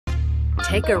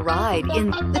Take a ride in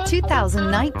the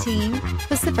 2019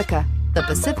 Pacifica. The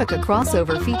Pacifica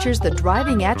crossover features the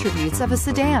driving attributes of a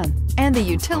sedan and the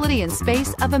utility and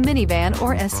space of a minivan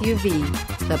or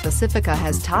SUV. The Pacifica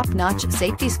has top-notch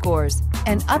safety scores,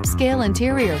 an upscale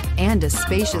interior, and a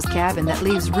spacious cabin that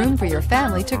leaves room for your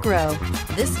family to grow.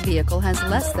 This vehicle has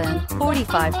less than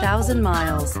 45,000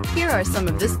 miles. Here are some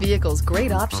of this vehicle's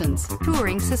great options: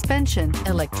 touring suspension,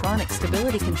 electronic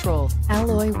stability control,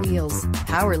 alloy wheels,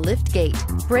 power lift gate,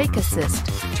 brake assist,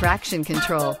 traction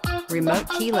control, remote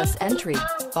keyless entry,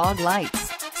 fog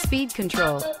lights, speed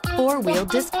control, four-wheel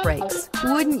disc brakes.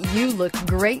 Wouldn't you look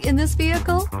great in this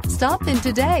vehicle? Stop in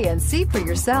today and see for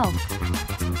yourself.